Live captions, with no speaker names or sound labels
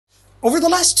Over the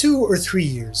last 2 or 3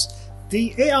 years,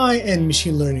 the AI and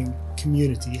machine learning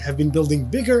community have been building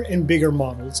bigger and bigger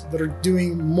models that are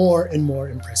doing more and more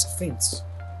impressive things.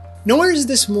 Nowhere is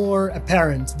this more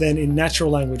apparent than in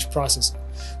natural language processing,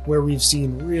 where we've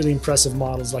seen really impressive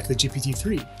models like the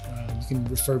GPT-3. You can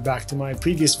refer back to my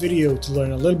previous video to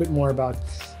learn a little bit more about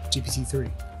GPT-3.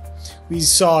 We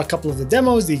saw a couple of the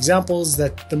demos, the examples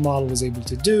that the model was able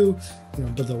to do,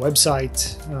 build a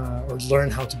website, or learn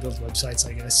how to build websites,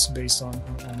 I guess, based on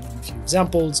a few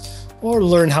examples, or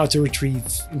learn how to retrieve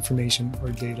information or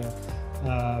data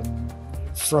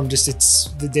from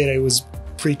just the data it was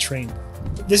pre-trained.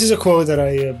 This is a quote that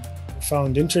I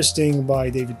found interesting by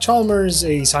David Chalmers,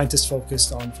 a scientist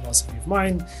focused on philosophy of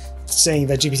mind, saying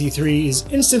that GPT-3 is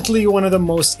instantly one of the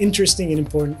most interesting and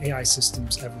important AI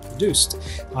systems ever produced.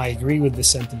 I agree with this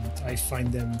sentiment. I find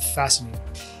them fascinating.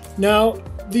 Now,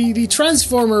 the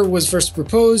transformer was first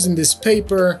proposed in this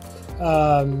paper.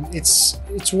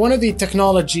 It's one of the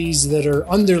technologies that are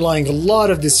underlying a lot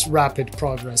of this rapid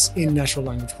progress in natural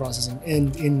language processing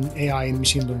and in AI and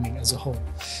machine learning as a whole.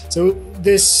 So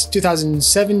this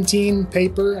 2017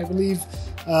 paper, I believe,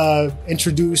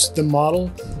 introduced the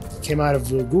model. It came out of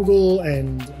Google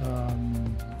and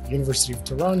University of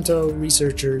Toronto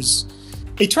researchers.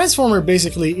 A transformer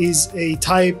basically is a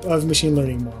type of machine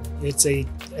learning model. It's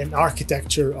an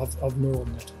architecture of neural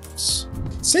networks.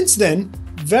 Since then,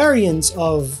 variants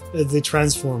of the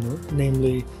transformer,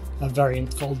 namely a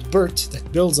variant called BERT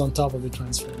that builds on top of the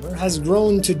transformer, has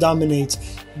grown to dominate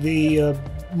the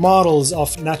models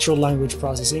of natural language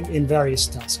processing in various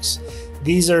tasks.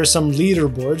 These are some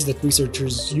leaderboards that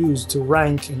researchers use to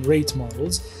rank and rate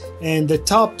models, and the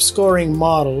top scoring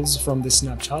models from this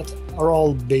snapshot are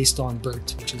all based on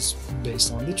BERT, which is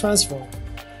based on the transformer.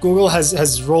 Google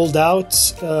has rolled out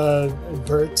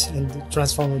BERT and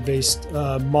transformer-based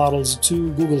models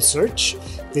to Google Search.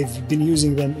 They've been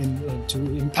using them to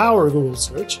empower Google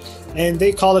Search, and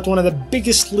they call it one of the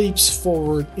biggest leaps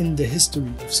forward in the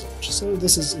history of search. So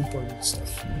this is important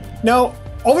stuff. Now,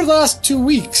 over the last 2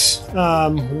 weeks,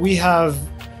 we have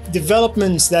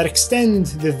developments that extend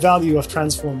the value of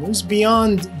transformers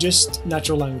beyond just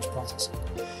natural language processing.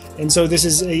 And so this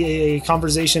is a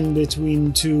conversation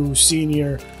between two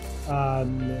senior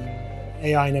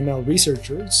AI and ML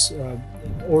researchers.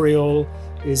 Oriol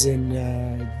is in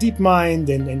DeepMind,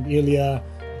 and Ilya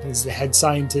is the head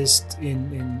scientist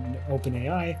in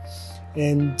OpenAI.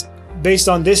 And based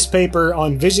on this paper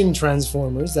on vision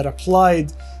transformers that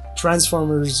applied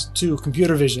transformers to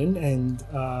computer vision, and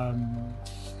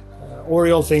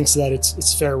Oriol thinks that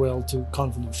it's farewell to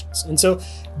convolutions. And so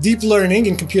deep learning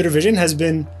in computer vision has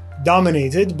been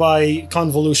dominated by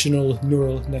convolutional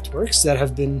neural networks that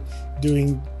have been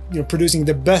producing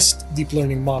the best deep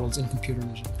learning models in computer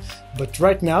vision. But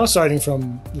right now, starting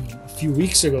from a few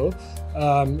weeks ago,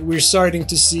 we're starting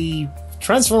to see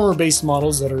transformer-based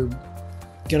models that are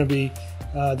going to be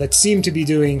that seem to be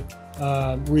doing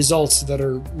results that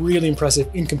are really impressive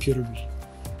in computer vision.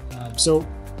 So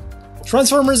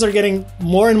transformers are getting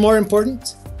more and more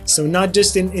important. So not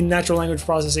just in natural language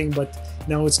processing, but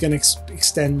now it's going to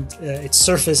extend its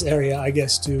surface area, I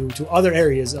guess, to other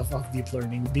areas of deep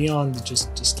learning beyond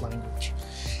just language.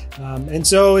 And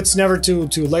so it's never too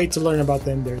late to learn about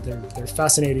them. They're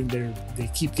fascinating. They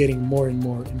keep getting more and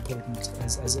more important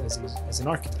as an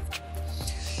architecture.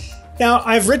 Now,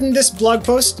 I've written this blog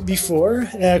post before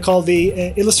called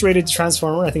the Illustrated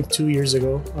Transformer, I think 2 years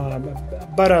ago.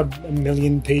 About a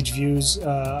million page views,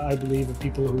 I believe, of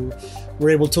people who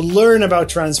were able to learn about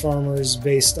transformers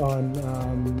based on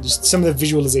just some of the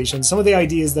visualizations, some of the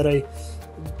ideas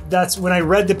that's when I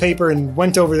read the paper and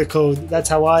went over the code, that's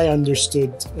how I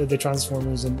understood the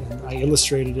transformers, and I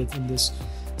illustrated it in this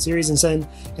series. And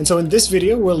so in this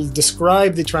video, we'll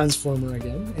describe the transformer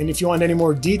again. And if you want any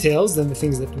more details than the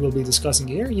things that we'll be discussing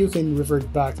here, you can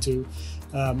revert back to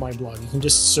my blog. You can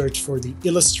just search for the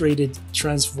Illustrated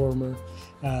Transformer,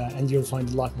 and you'll find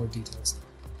a lot more details.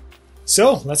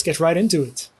 So let's get right into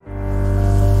it.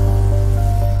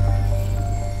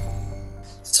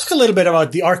 Let's talk a little bit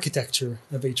about the architecture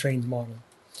of a trained model.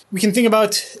 We can think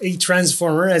about a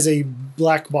transformer as a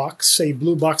black box, a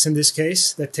blue box in this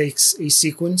case, that takes a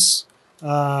sequence,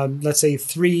 let's say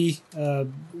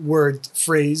 3-word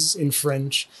phrase in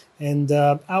French, and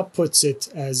outputs it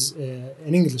as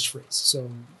an English phrase. So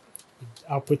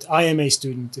output, I am a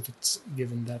student, if it's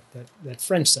given that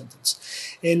French sentence.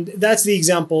 And that's the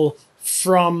example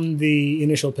from the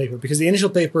initial paper, because the initial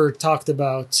paper talked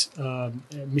about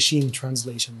machine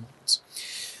translation models.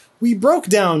 We broke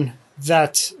down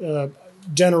that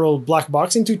general black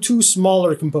box into 2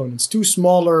 smaller components, 2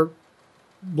 smaller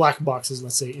black boxes,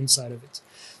 let's say, inside of it.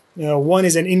 One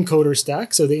is an encoder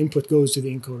stack, so the input goes to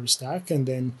the encoder stack, and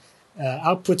then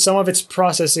output some of its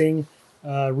processing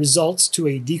results to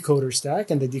a decoder stack,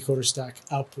 and the decoder stack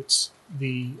outputs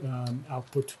the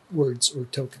output words or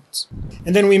tokens.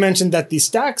 And then we mentioned that the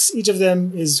stacks, each of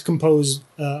them is composed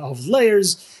of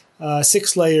layers,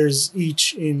 6 layers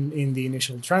each in the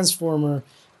initial transformer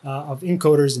of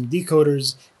encoders and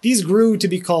decoders. These grew to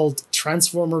be called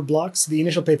transformer blocks. The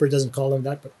initial paper doesn't call them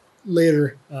that, but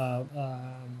later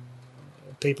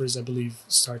papers, I believe,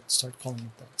 start calling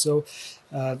it that. So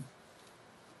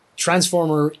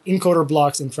transformer encoder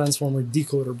blocks and transformer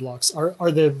decoder blocks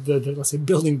are the let's say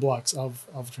building blocks of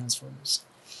transformers.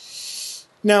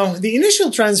 Now, the initial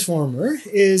transformer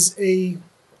is a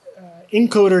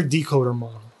encoder decoder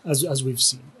model, as we've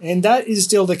seen, and that is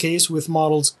still the case with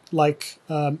models like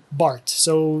BERT.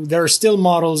 So there are still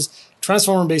models,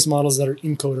 transformer based models, that are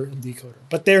encoder and decoder,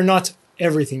 but they're not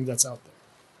everything that's out there.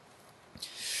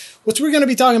 What we're going to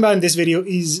be talking about in this video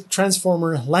is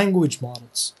transformer language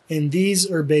models. And these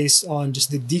are based on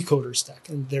just the decoder stack,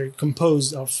 and they're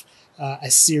composed of a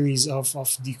series of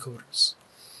decoders.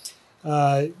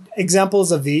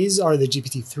 Examples of these are the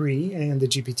GPT-3 and the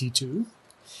GPT-2.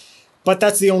 But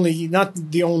that's not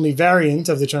the only variant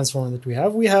of the transformer that we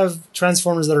have. We have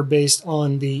transformers that are based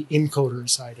on the encoder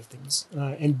side of things.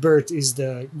 And BERT is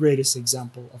the greatest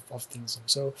example of things.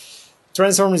 So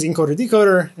transformers, encoder,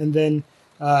 decoder, and then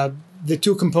the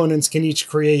two components can each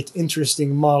create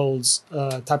interesting models,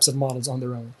 types of models on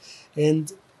their own.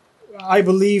 And I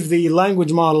believe the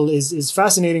language model is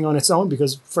fascinating on its own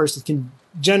because first it can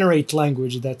generate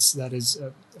language that is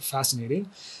fascinating.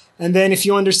 And then if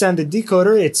you understand the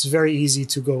decoder, it's very easy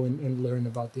to go and learn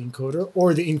about the encoder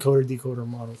or the encoder-decoder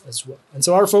model as well. And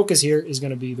so our focus here is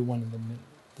going to be the one in the middle,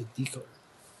 the decoder.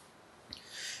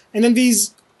 And then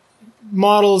these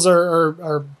models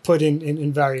are put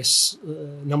in various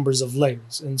numbers of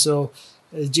layers. And so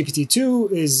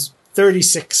GPT-2 is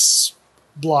 36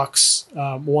 blocks,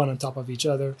 one on top of each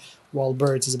other, while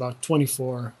BERT is about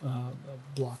 24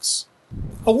 blocks.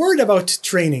 A word about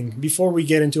training before we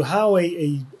get into how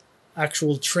a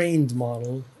actual trained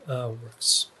model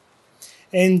works.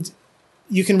 And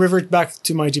you can revert back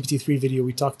to my GPT-3 video.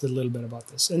 We talked a little bit about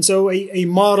this. And so a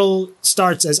model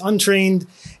starts as untrained,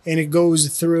 and it goes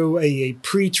through a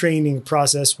pre-training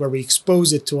process where we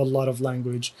expose it to a lot of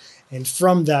language, and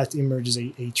from that emerges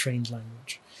a trained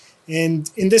language. And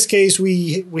in this case,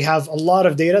 we have a lot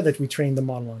of data that we train the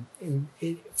model on.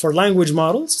 For language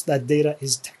models, that data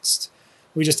is text.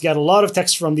 We just get a lot of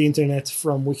text from the internet,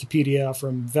 from Wikipedia,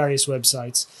 from various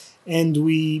websites, and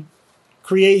we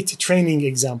create training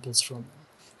examples from them.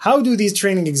 How do these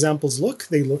training examples look?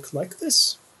 They look like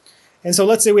this. And so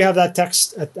let's say we have that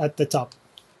text at the top.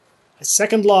 A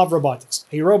second law of robotics.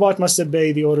 A robot must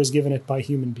obey the orders given it by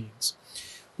human beings.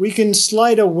 We can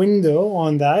slide a window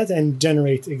on that and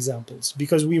generate examples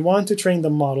because we want to train the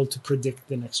model to predict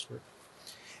the next word.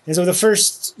 And so the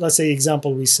first, let's say,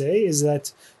 example we say is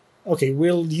that, okay,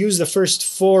 we'll use the first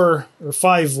 4 or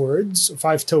 5 words,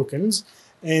 5 tokens,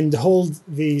 and hold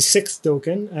the 6th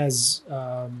token as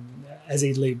a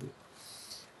label.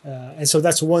 And so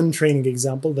that's one training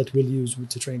example that we'll use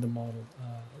to train the model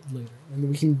later. And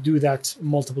we can do that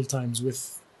multiple times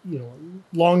with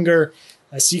longer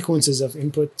sequences of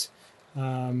input,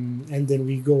 and then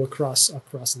we go across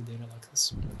the data like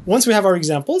this. Once we have our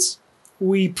examples,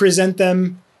 we present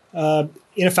them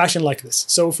in a fashion like this.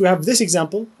 So if we have this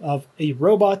example of a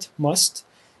robot must,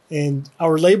 and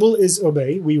our label is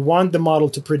obey, we want the model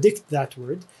to predict that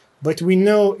word, but we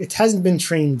know it hasn't been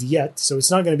trained yet, so it's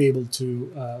not going to be able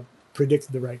to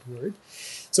predict the right word.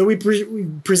 So we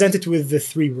present it with the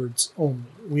 3 words only.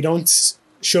 We don't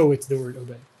show it the word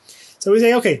obey. So we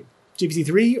say, okay,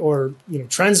 GPT-3 or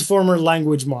transformer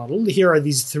language model, here are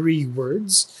these 3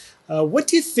 words. What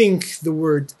do you think the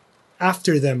word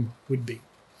after them would be?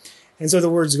 And so the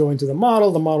words go into the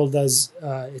model does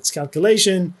its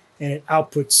calculation, and it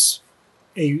outputs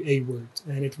a word,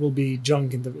 and it will be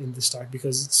junk in the start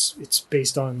because it's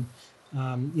based on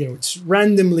it's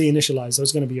randomly initialized, so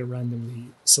it's going to be a randomly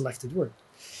selected word.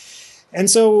 And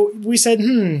so we said,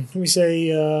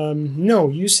 no,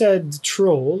 you said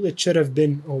troll, it should have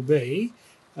been obey.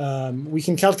 We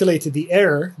can calculate the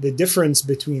error, the difference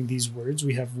between these words.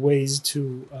 We have ways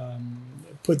to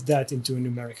put that into a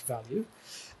numeric value.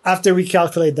 After we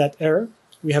calculate that error,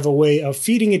 we have a way of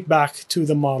feeding it back to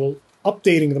the model,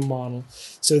 updating the model,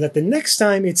 so that the next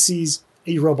time it sees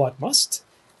a robot must,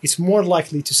 it's more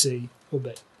likely to say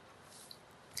obey.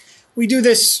 We do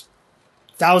this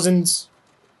thousands,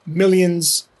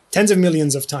 millions, tens of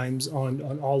millions of times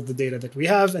on all the data that we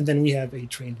have, and then we have a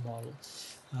trained model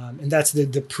And that's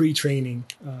the pre-training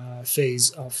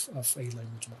phase of a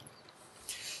language model.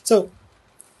 So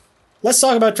let's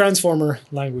talk about transformer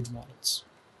language models.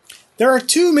 There are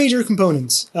two major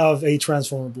components of a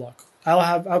transformer block.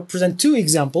 I'll present two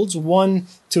examples, one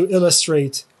to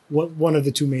illustrate one of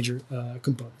the two major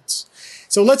components.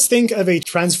 So let's think of a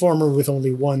transformer with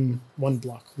only one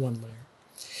block, one layer.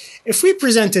 If we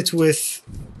present it with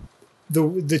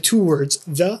the two words,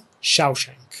 the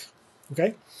Shawshank,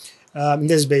 okay?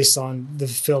 This is based on the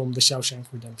film, The Shawshank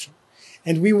Redemption.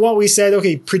 And we said,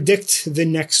 okay, predict the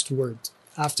next word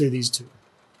after these two.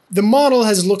 The model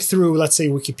has looked through, let's say,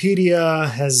 Wikipedia,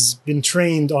 has been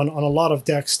trained on a lot of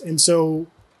text. And so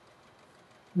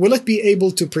will it be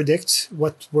able to predict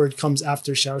what word comes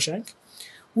after Shawshank?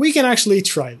 We can actually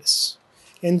try this.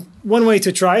 And one way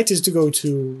to try it is to go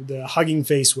to the Hugging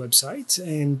Face website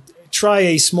and try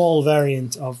a small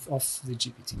variant of the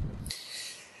GPT.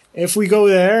 If we go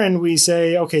there and we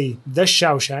say, okay, the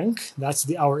Shawshank, that's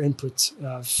our input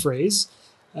phrase,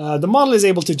 the model is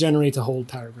able to generate a whole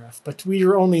paragraph, but we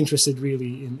are only interested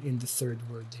really in the third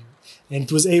word here. And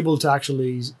it was able to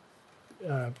actually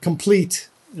complete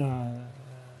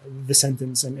the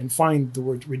sentence and find the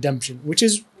word redemption, which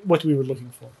is what we were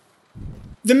looking for.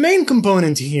 The main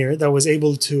component here that was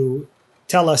able to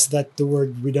tell us that the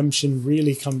word redemption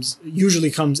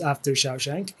usually comes after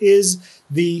Shawshank is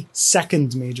the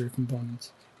second major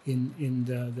component in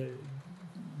the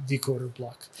decoder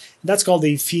block. That's called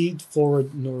the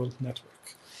feed-forward neural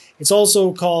network. It's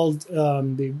also called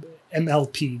the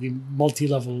MLP, the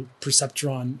multi-level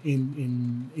perceptron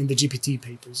in the GPT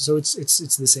papers. So it's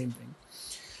the same thing.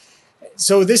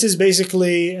 So this is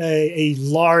basically a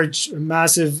large,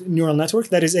 massive neural network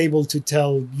that is able to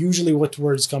tell usually what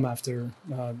words come after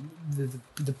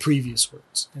the previous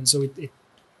words. And so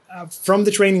from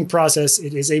the training process,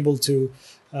 it is able to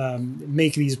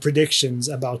make these predictions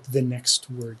about the next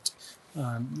word,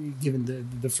 given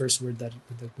the first word that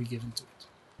we give into it.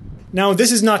 Now,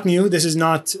 this is not new. This is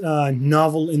not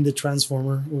novel in the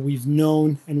transformer. We've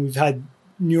known and we've had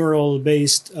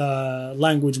neural-based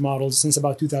language models since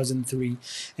about 2003.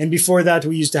 And before that,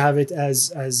 we used to have it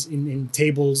as in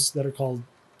tables that are called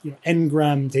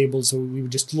n-gram tables. So we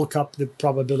would just look up the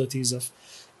probabilities of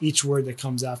each word that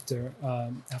comes after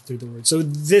the word. So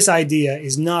this idea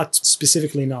is not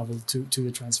specifically novel to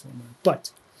the transformer.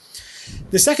 But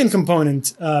the second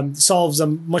component solves a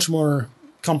much more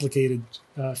complicated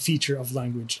feature of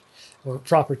language or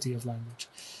property of language.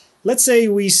 Let's say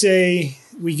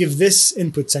we give this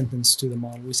input sentence to the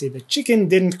model. We say the chicken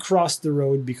didn't cross the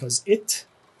road because it.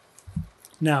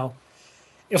 Now,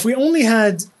 if we only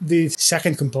had the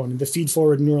second component, the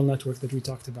feed-forward neural network that we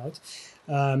talked about,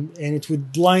 and it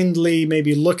would blindly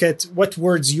maybe look at what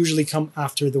words usually come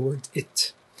after the word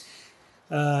it.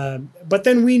 But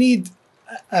then we need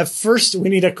a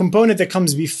component that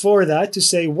comes before that to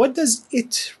say, what does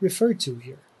it refer to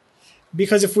here?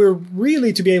 Because if we're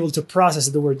really to be able to process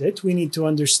the word it, we need to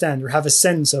understand or have a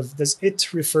sense of, does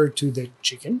it refer to the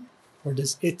chicken? Or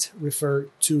does it refer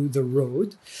to the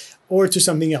road? Or to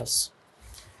something else?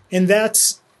 And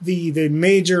that's the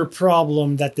major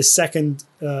problem that the second,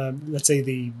 let's say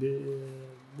the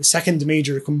second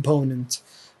major component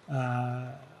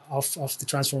of the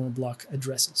transformer block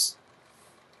addresses.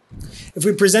 If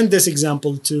we present this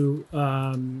example to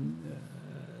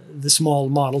the small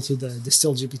model, to the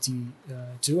Distill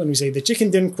GPT-2, and we say the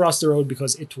chicken didn't cross the road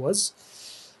because it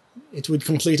would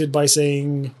complete it by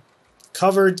saying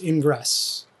covered in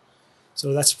grass.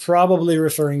 So that's probably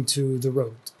referring to the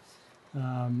road.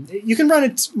 You can run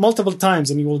it multiple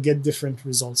times and you will get different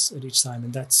results at each time.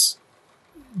 And that's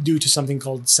due to something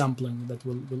called sampling that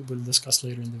we'll discuss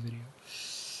later in the video.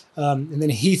 And then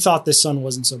he thought the sun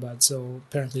wasn't so bad. So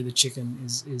apparently the chicken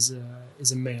is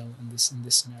a male in this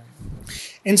scenario.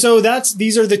 And so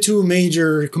these are the two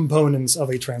major components of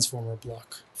a transformer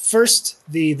block. First,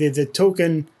 the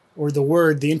token or the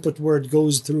word, the input word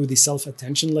goes through the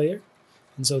self-attention layer.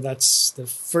 And so that's the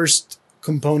first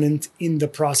component in the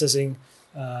processing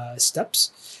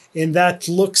steps. And that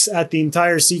looks at the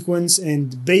entire sequence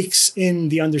and bakes in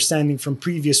the understanding from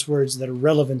previous words that are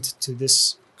relevant to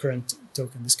this current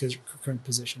token, this current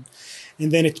position.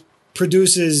 And then it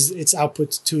produces its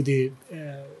output to the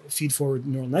feed-forward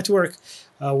neural network,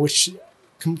 which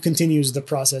continues the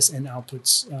process and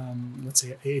outputs, let's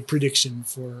say, a prediction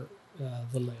for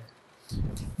the layer.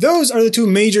 Those are the two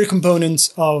major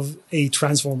components of a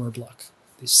transformer block,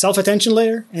 the self-attention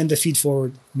layer and the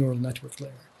feed-forward neural network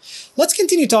layer. Let's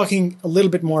continue talking a little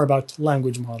bit more about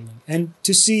language modeling and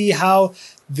to see how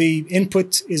the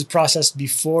input is processed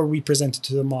before we present it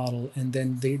to the model, and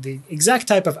then the exact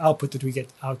type of output that we get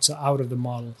out of the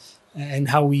model and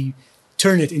how we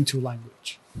turn it into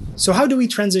language. So how do we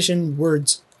transition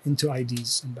words into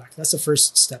IDs and back? That's the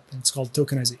first step, and it's called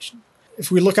tokenization.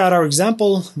 If we look at our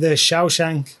example, the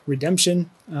Shawshank Redemption,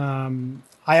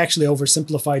 I actually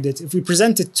oversimplified it. If we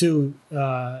present it to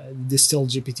distilled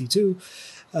GPT-2,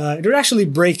 it would actually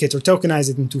break it or tokenize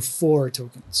it into 4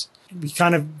 tokens. We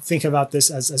kind of think about this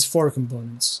as 4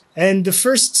 components. And the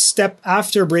first step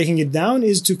after breaking it down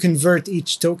is to convert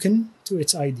each token to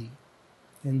its ID.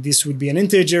 And this would be an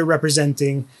integer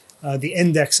representing the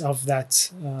index of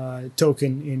that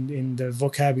token in the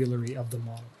vocabulary of the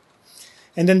model.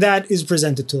 And then that is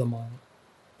presented to the model.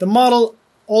 The model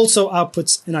also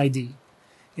outputs an ID.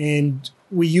 And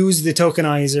we use the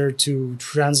tokenizer to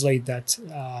translate that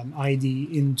ID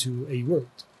into a word.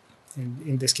 And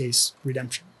in this case,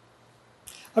 redemption.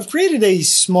 I've created a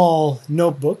small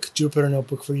notebook, Jupyter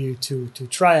notebook, for you to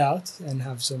try out and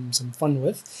have some fun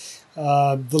with.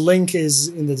 The link is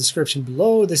in the description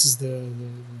below. This is the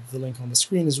link on the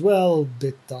screen as well,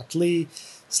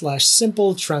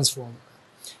 bit.ly/simple transformer.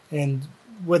 And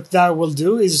what that will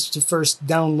do is to first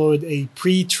download a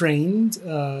pre-trained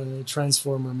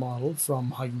transformer model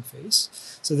from Hugging Face.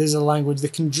 So there's a language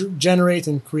that can generate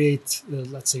and create,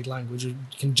 let's say language, it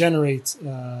can generate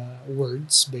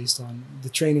words based on the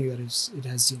training that it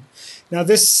has seen. Now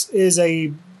this is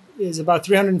about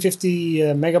 350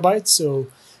 megabytes, so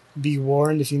be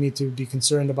warned if you need to be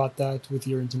concerned about that with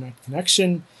your internet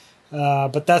connection.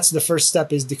 But that's the first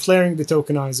step, is declaring the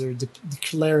tokenizer,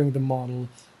 declaring the model.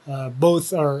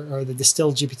 Both are the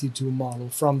distilled GPT-2 model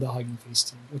from the Hugging Face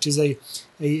team, which is a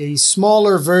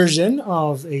smaller version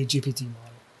of a GPT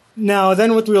model. Now,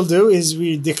 then what we'll do is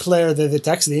we declare the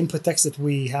text, the input text that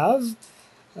we have,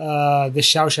 the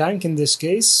Shawshank in this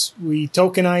case. We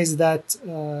tokenize that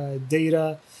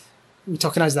data, we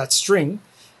tokenize that string,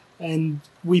 and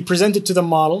we present it to the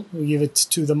model. We give it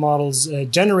to the model's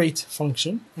generate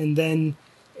function, and then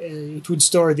it would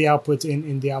store the output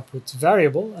in the output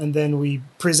variable, and then we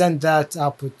present that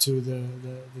output to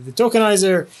the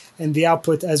tokenizer, and the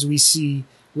output, as we see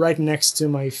right next to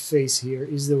my face here,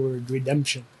 is the word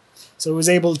redemption. So it was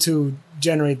able to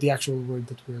generate the actual word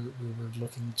that we were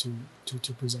looking to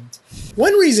present.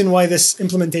 One reason why this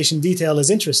implementation detail is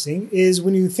interesting is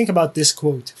when you think about this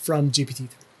quote from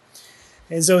GPT-3.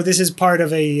 And so this is part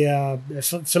of a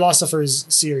philosophers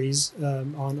series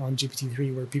on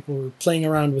GPT-3, where people were playing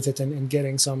around with it and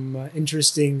getting some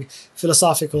interesting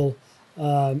philosophical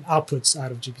outputs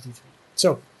out of GPT-3.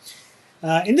 So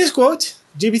in this quote,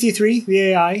 GPT-3, the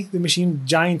AI, the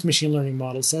giant machine learning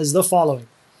model, says the following.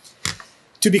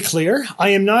 To be clear, I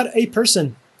am not a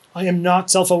person. I am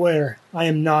not self-aware. I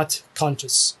am not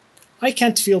conscious. I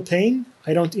can't feel pain.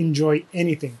 I don't enjoy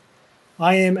anything.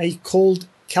 I am a cold,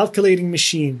 calculating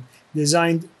machine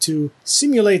designed to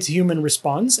simulate human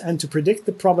response and to predict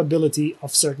the probability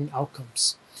of certain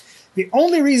outcomes. The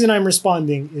only reason I'm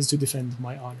responding is to defend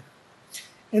my honor.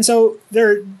 And so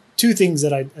there are 2 things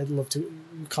that I'd love to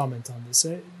comment on this.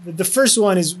 The first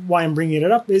one is why I'm bringing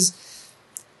it up is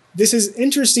this is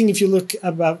interesting if you look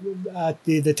at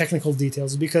the technical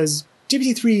details, because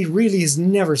GPT-3 really has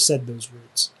never said those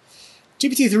words.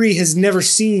 GPT-3 has never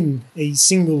seen a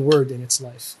single word in its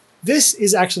life. This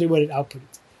is actually what it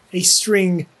outputted, a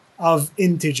string of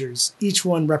integers, each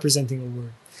one representing a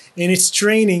word. In its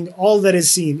training, all that is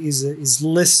seen is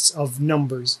lists of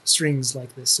numbers, strings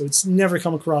like this. So it's never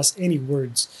come across any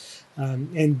words,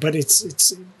 but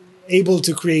it's able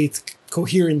to create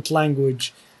coherent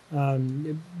language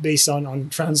based on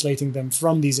translating them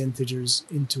from these integers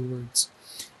into words.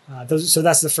 So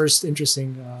that's the first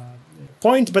interesting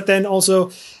point. But then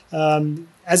also,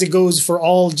 as it goes for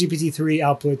all GPT-3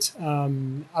 output,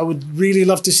 I would really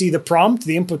love to see the prompt,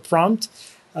 the input prompt,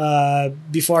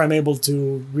 before I'm able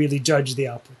to really judge the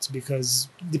output, because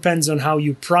it depends on how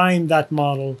you prime that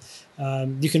model.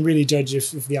 You can really judge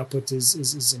if the output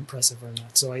is impressive or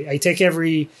not. So I take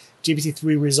every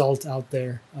GPT-3 result out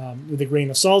there with a grain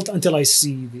of salt until I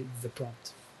see the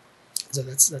prompt. So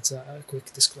that's a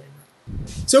quick disclaimer.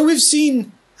 So we've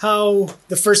seen how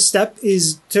the first step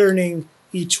is turning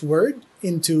each word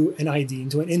into an ID,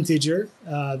 into an integer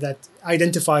that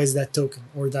identifies that token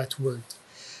or that word.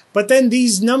 But then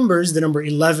these numbers, the number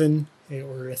 11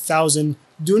 or 1,000,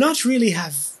 do not really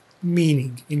have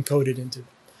meaning encoded into them.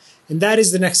 And that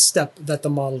is the next step that the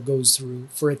model goes through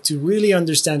for it to really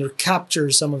understand or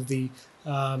capture some of the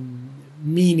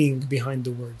meaning behind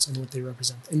the words and what they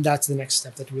represent. And that's the next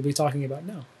step that we'll be talking about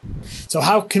now. So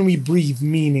how can we breathe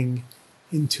meaning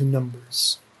into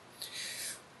numbers?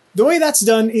 The way that's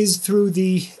done is through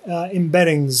the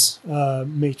embeddings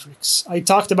matrix. I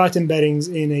talked about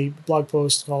embeddings in a blog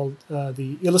post called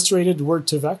the Illustrated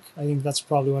Word2Vec. I think that's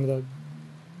probably one of the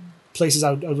places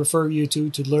I would refer you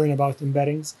to learn about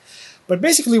embeddings. But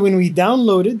basically, when we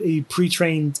downloaded a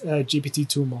pre-trained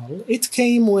GPT-2 model, it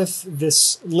came with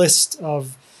this list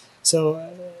of,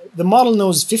 the model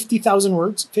knows 50,000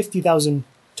 words, 50,000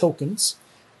 tokens.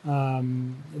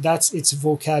 That's its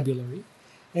vocabulary.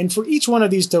 And for each one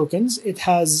of these tokens, it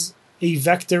has a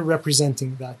vector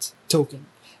representing that token.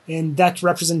 And that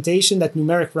representation, that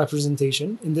numeric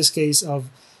representation, in this case of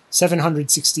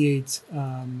 768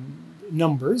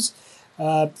 numbers,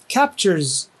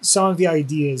 captures some of the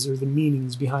ideas or the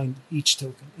meanings behind each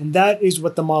token. And that is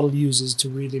what the model uses to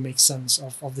really make sense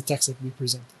of the text that we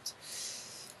presented.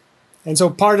 And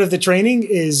so part of the training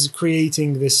is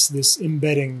creating this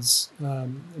embeddings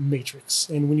matrix.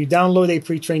 And when you download a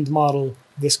pre-trained model,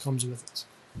 this comes with it.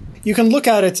 You can look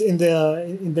at it in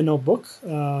the notebook.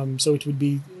 So it would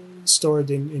be stored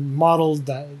in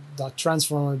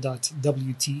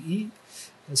model.transformer.wte.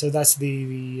 So that's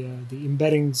the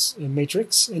embeddings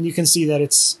matrix, and you can see that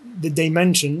it's the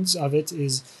dimensions of it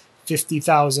is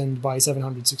 50,000 by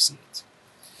 768.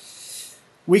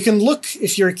 We can look,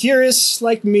 if you're curious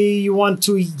like me, you want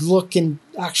to look and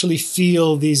actually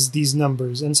feel these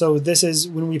numbers. And so this is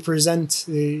when we present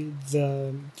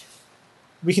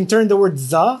we can turn the word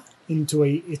the into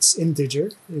its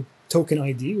integer, token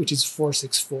ID, which is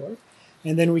 464.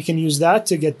 And then we can use that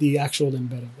to get the actual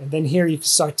embedding. And then here you can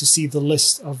start to see the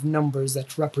list of numbers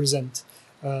that represent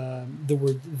the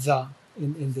word the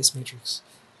in this matrix.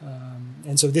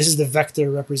 And so this is the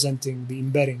vector representing the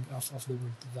embedding of the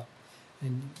word the.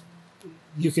 And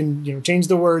you can change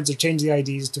the words or change the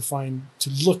IDs to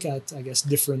look at, I guess,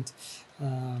 different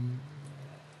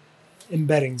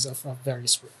embeddings of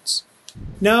various words.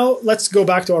 Now let's go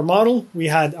back to our model. We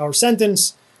had our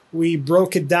sentence. We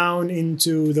broke it down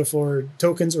into the 4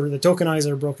 tokens, or the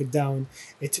tokenizer broke it down.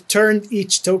 It turned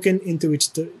each token into its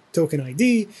token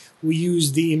ID. We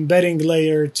used the embedding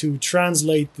layer to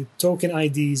translate the token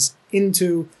IDs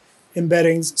into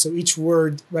embeddings. So each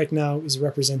word right now is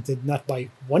represented not by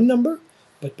one number,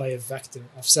 but by a vector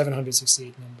of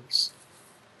 768 numbers.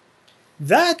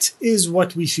 That is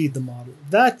what we feed the model.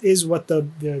 That is what the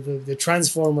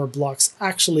transformer blocks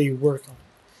actually work on,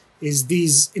 is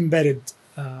these embedded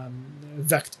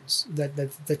vectors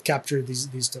that capture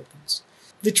these tokens.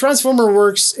 The transformer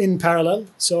works in parallel.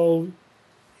 So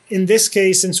in this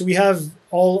case, since we have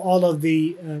all of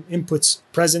the inputs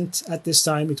present at this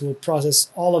time, it will process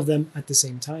all of them at the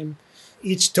same time.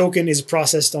 Each token is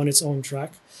processed on its own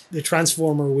track. The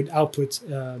transformer would output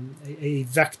a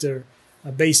vector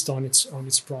based on its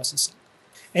processing.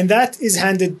 And that is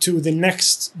handed to the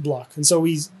next block. And so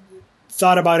we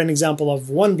thought about an example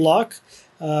of one block.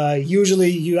 Usually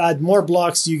you add more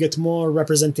blocks, you get more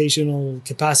representational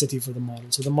capacity for the model.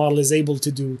 So the model is able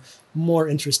to do more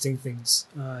interesting things,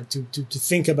 to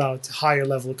think about higher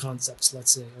level concepts,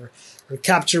 let's say, or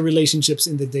capture relationships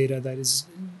in the data that is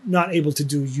not able to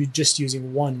do you just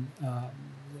using one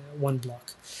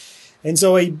block. And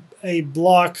so a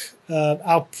block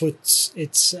outputs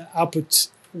its output,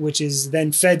 which is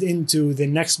then fed into the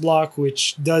next block,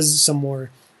 which does some more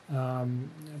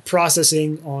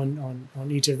processing on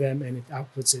each of them, and it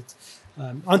outputs it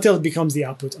until it becomes the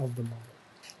output of the model.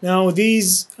 Now,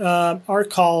 these are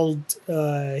called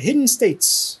hidden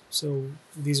states. So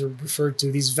these are referred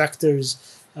to, these vectors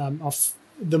of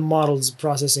the model's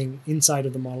processing inside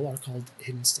of the model are called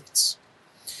hidden states.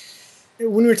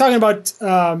 When we're talking about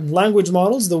language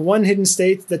models, the one hidden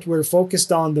state that we're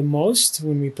focused on the most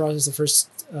when we process the first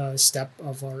step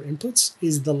of our inputs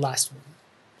is the last one.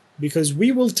 Because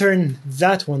we will turn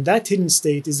that one, that hidden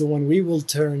state is the one we will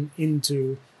turn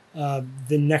into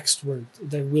the next word.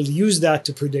 That we'll use that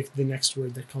to predict the next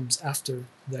word that comes after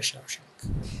the Shawshank.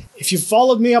 If you've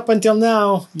followed me up until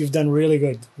now, you've done really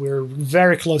good. We're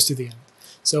very close to the end.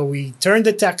 So we turned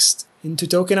the text into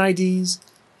token IDs,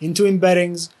 into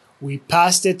embeddings. We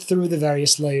passed it through the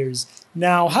various layers.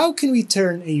 Now, how can we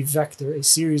turn a vector, a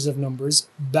series of numbers,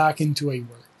 back into a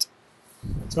word?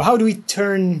 So how do we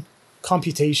turn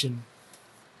computation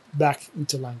back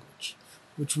into language,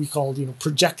 which we call,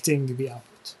 projecting the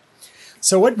output?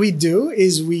 So what we do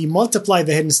is we multiply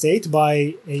the hidden state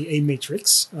by a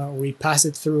matrix. We pass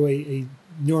it through a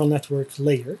neural network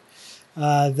layer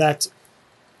that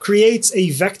creates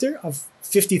a vector of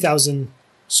 50,000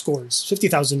 scores,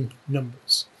 50,000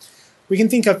 numbers. We can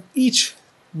think of each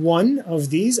one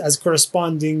of these as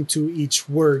corresponding to each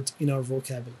word in our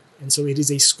vocabulary. And so it is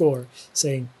a score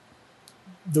saying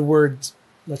the word,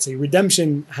 let's say,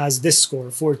 redemption has this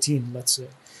score, 14, let's say.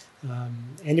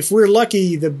 And if we're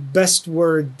lucky, the best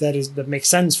word that makes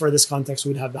sense for this context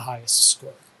would have the highest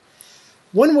score.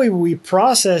 One way we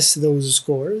process those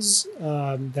scores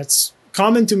that's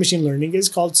common to machine learning is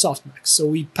called softmax. So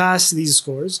we pass these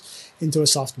scores into a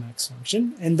softmax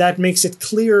function, and that makes it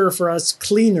cleaner for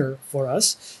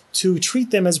us to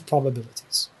treat them as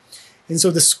probabilities. And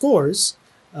so the scores,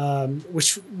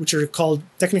 which are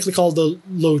technically called the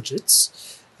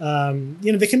logits,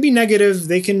 they can be negative,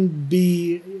 they can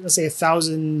be, let's say,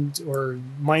 1,000 or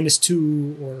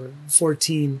 -2 or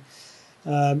 14.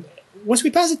 Once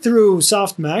we pass it through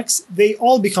softmax, they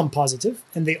all become positive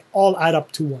and they all add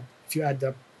up to 1. If you add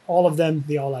up all of them,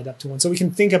 they all add up to 1. So we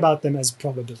can think about them as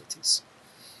probabilities.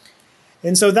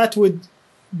 And so that would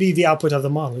be the output of the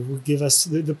model. It would give us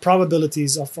the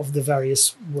probabilities of the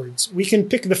various words. We can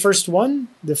pick the first one,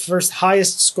 the first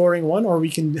highest scoring one, or we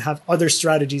can have other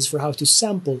strategies for how to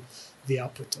sample the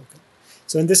output token.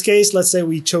 So in this case, let's say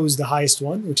we chose the highest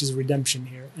one, which is redemption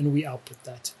here, and we output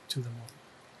that to the model.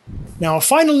 Now, a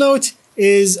final note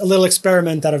is a little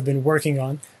experiment that I've been working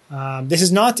on. This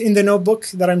is not in the notebook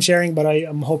that I'm sharing, but I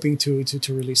am hoping to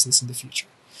release this in the future.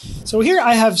 So here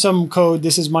I have some code.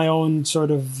 This is my own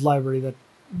sort of library that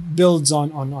builds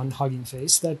on Hugging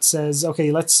Face that says,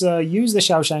 okay, let's use the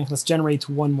Shawshank. Let's generate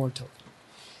one more token.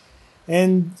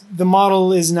 And the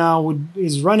model is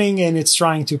running, and it's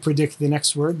trying to predict the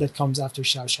next word that comes after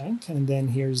Shawshank. And then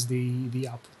here's the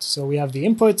output. So we have the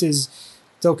input is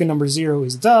token number 0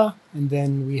 is the, and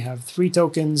then we have 3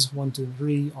 tokens, 1, 2,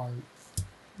 3 are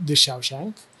the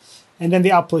Shawshank, and then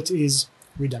the output is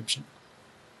redemption.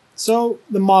 So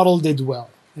the model did well,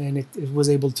 and it was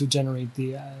able to generate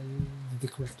the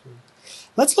correct word.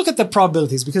 Let's look at the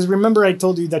probabilities, because remember I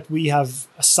told you that we have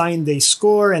assigned a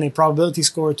score and a probability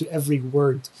score to every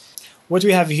word. What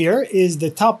we have here is the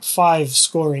top 5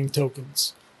 scoring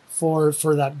tokens for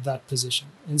that position.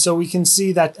 And so we can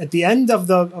see that at the end of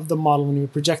the model, when we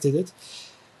projected it,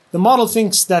 the model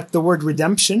thinks that the word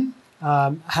redemption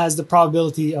has the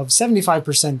probability of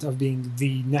 75% of being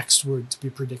the next word to be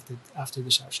predicted after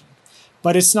the Shawshank.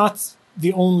 But it's not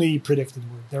the only predicted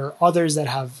word. There are others that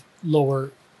have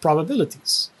lower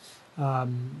probabilities.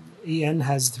 EN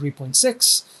has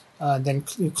 3.6, then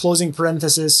closing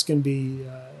parenthesis can be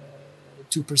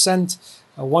 2%,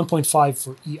 1.5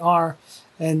 for ER,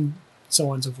 and so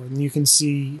on and so forth. And you can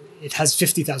see it has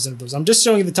 50,000 of those. I'm just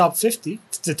showing you the top 50,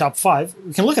 the top 5.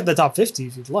 We can look at the top 50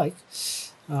 if you'd like.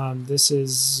 This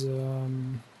is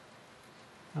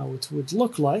how it would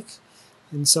look like.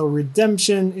 And so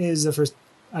redemption is the first,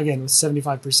 again, with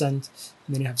 75%.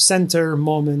 And then you have center,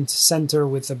 moment, center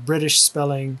with a British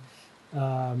spelling,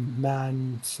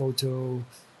 man, photo,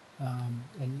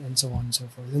 and so on and so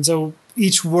forth. And so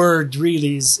each word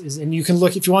really is, and you can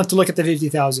look, if you want to look at the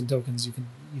 50,000 tokens, you can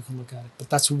look at it, but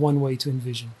that's one way to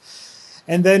envision.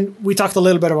 And then we talked a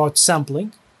little bit about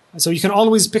sampling. So you can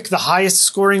always pick the highest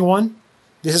scoring one.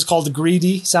 This is called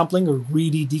greedy sampling or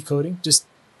greedy decoding. Just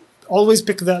always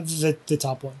pick the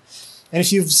top one. And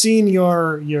if you've seen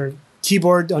your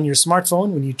keyboard on your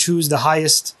smartphone, when you choose the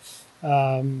highest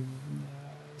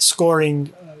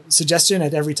scoring suggestion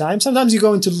at every time, sometimes you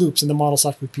go into loops and the model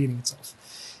starts repeating itself.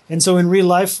 And so in real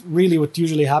life, really what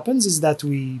usually happens is that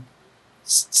we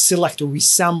select or we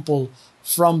sample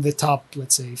from the top,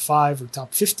 let's say 5 or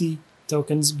top 50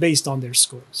 tokens based on their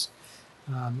scores.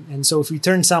 And so if we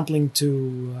turn sampling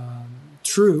to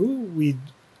true, we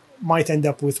might end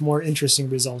up with more interesting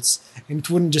results, and it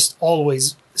wouldn't just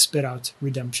always spit out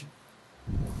redemption.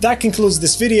 That concludes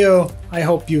this video. I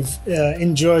hope you've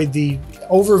enjoyed the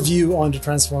overview on the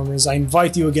transformers. I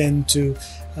invite you again to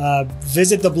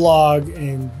visit the blog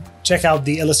and check out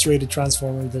the illustrated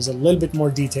transformer. There's a little bit more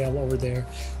detail over there.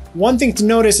 One thing to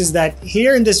notice is that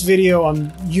here in this video,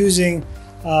 I'm using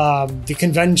the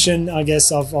convention, I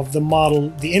guess, of the model,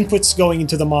 the inputs going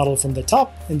into the model from the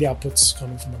top and the outputs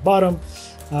coming from the bottom.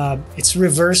 It's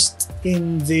reversed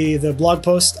in the blog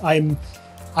post.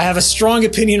 I have a strong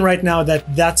opinion right now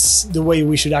that that's the way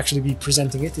we should actually be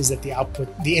presenting it, is that the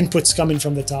inputs come in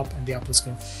from the top and the outputs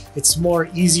come. It's more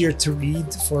easier to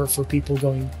read for people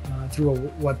going through a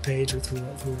web page or through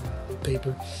a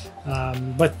paper.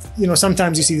 But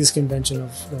sometimes you see this convention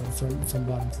of from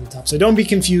bottom to the top. So don't be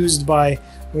confused by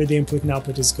where the input and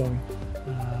output is going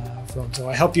from. So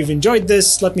I hope you've enjoyed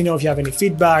this. Let me know if you have any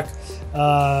feedback.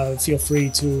 Feel free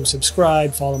to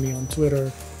subscribe, follow me on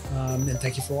Twitter, and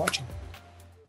thank you for watching.